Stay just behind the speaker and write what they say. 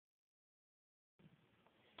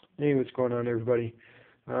Hey, what's going on, everybody?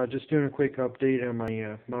 Just doing a quick update on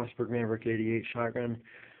my Mossberg Maverick 88 shotgun.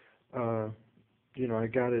 Uh, I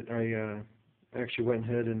got it. I actually went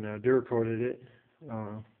ahead and Duracoated it,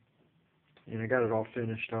 uh, and I got it all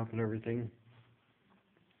finished up and everything.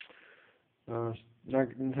 Uh, not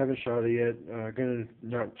haven't shot it yet. Gonna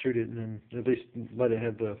not shoot it and at least let it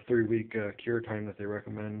have the 3-week cure time that they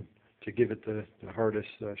recommend to give it the hardest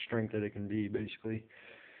strength that it can be, basically.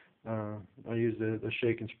 I use the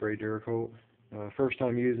shake and spray Duracoat. First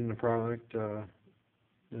time using the product,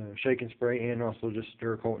 shake and spray, and also just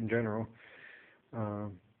Duracoat in general.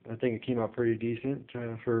 I think it came out pretty decent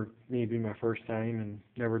for me being my first time and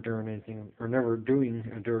never doing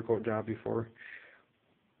a Duracoat job before.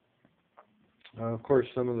 Of course,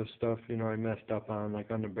 some of the stuff I messed up on,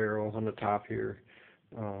 like on the barrel, on the top here,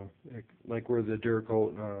 like where the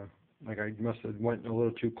Duracoat, like I must have went a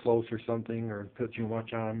little too close or something, or put too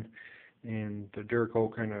much on, and the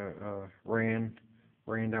Duracoat kind of ran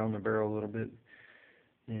down the barrel a little bit,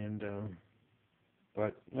 and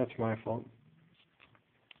but that's my fault.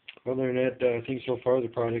 Other than that, I think so far the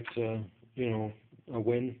product's a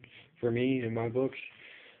win for me in my books.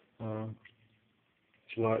 Uh,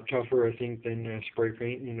 it's a lot tougher, I think, than spray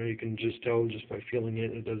paint. You can just tell just by feeling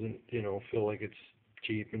it. It doesn't feel like it's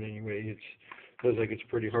cheap in any way. It feels like it's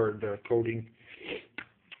pretty hard coating.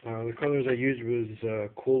 The colors I used was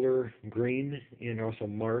cooler green and also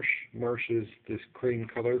marsh. Marsh is this cream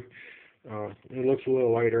color. It looks a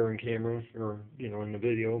little lighter on camera or in the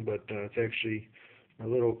video, but it's actually a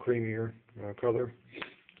little creamier color.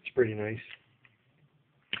 It's pretty nice.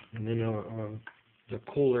 And then the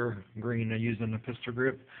cooler green I used on the pistol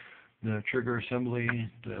grip, the trigger assembly,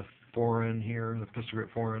 the forend here, the pistol grip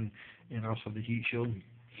forend, and also the heat shield.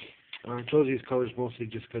 I chose these colors mostly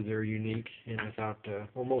just because they're unique, and I thought,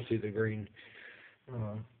 well, mostly the green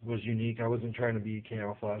was unique. I wasn't trying to be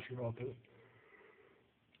camouflage about it.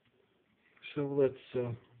 So let's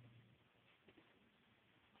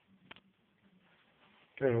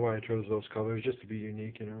kind of why I chose those colors, just to be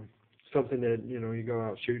unique, something that you go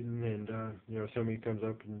out shooting and somebody comes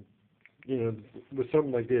up and with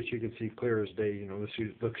something like this you can see clear as day. The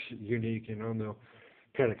suit looks unique, and they'll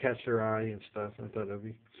kind of catch their eye and stuff. I thought that'd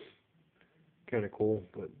be kind of cool,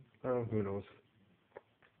 but who knows?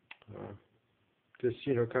 Just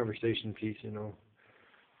conversation piece,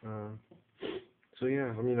 So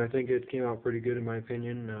yeah, I mean, I think it came out pretty good in my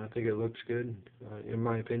opinion. I think it looks good, in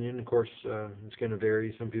my opinion. Of course, it's going to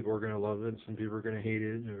vary. Some people are going to love it, some people are going to hate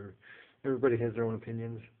it, or everybody has their own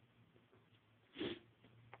opinions.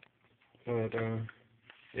 But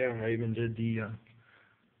yeah, I even did the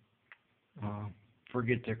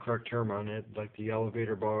forget the correct term on it, like the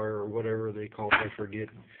elevator bar or whatever they call it. I forget.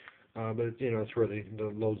 But it's where they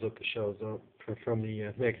loads up the shells up from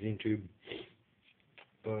the magazine tube.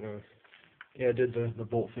 But yeah, I did the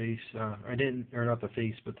bolt face. I didn't, or not the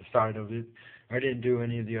face, but the side of it. I didn't do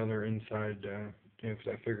any of the other inside, because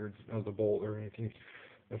I figured of the bolt or anything.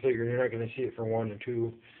 I figured you're not going to see it for 1 and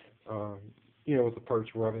 2, with the parts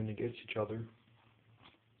rubbing against each other.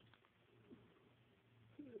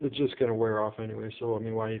 It's just going to wear off anyway, so I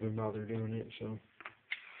mean, why even bother doing it? So,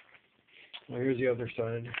 well, here's the other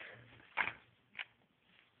side.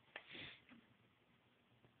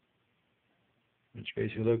 Which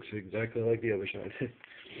basically looks exactly like the other side.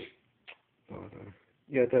 But,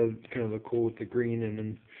 yeah, that kind of look cool with the green and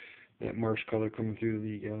then that marsh color coming through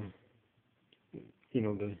the,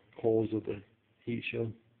 the holes of the heat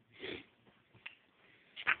shield.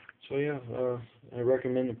 So yeah, I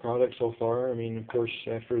recommend the product so far. I mean, of course,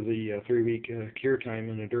 after the 3-week cure time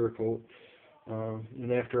in the Duracoat,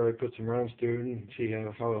 and after I put some rounds through it and see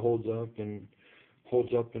how it holds up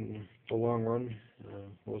in the long run,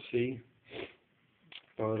 we'll see.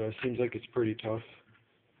 But it seems like it's pretty tough,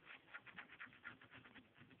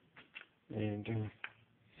 and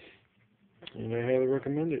I highly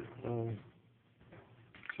recommend it.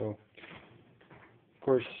 So, of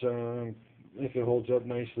course, if it holds up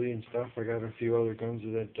nicely and stuff, I got a few other guns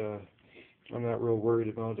that I'm not real worried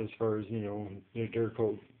about as far as the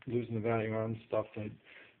Duracoat losing the value on stuff that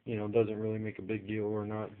doesn't really make a big deal or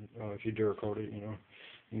not if you Duracoat it.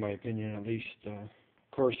 In my opinion, at least. Of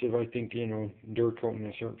course, if I think Duracoating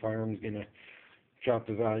a certain firearm is gonna drop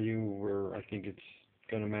the value where I think it's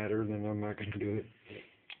gonna matter, then I'm not gonna do it.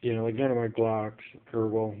 Like none of my Glocks, or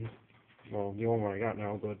well, the only one I got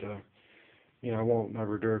now, but I won't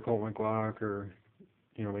ever Duracoat my Glock or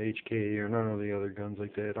my HK or none of the other guns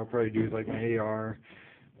like that. I'll probably do like my AR,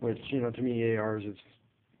 which to me ARs it's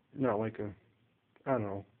not like I don't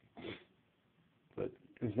know, but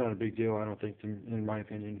it's not a big deal, I don't think, in my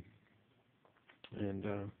opinion. And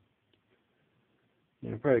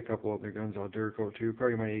you know, probably a couple other guns I'll Duracoat too,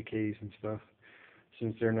 probably my AKs and stuff,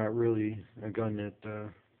 since they're not really a gun that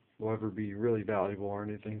will ever be really valuable or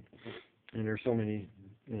anything. And there's so many,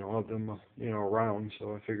 you know, of them, you know, around,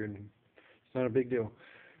 so I figured it's not a big deal.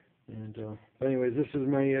 And but anyways, this is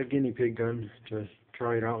my guinea pig gun to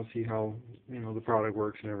try it out and see how, you know, the product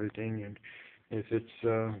works and everything. And if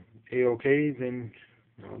it's a-okay, then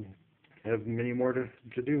I'll have many more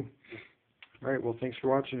to do. All right, well, thanks for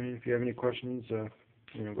watching. If you have any questions,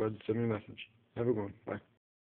 you know, go ahead and send me a message. Have a good one. Bye.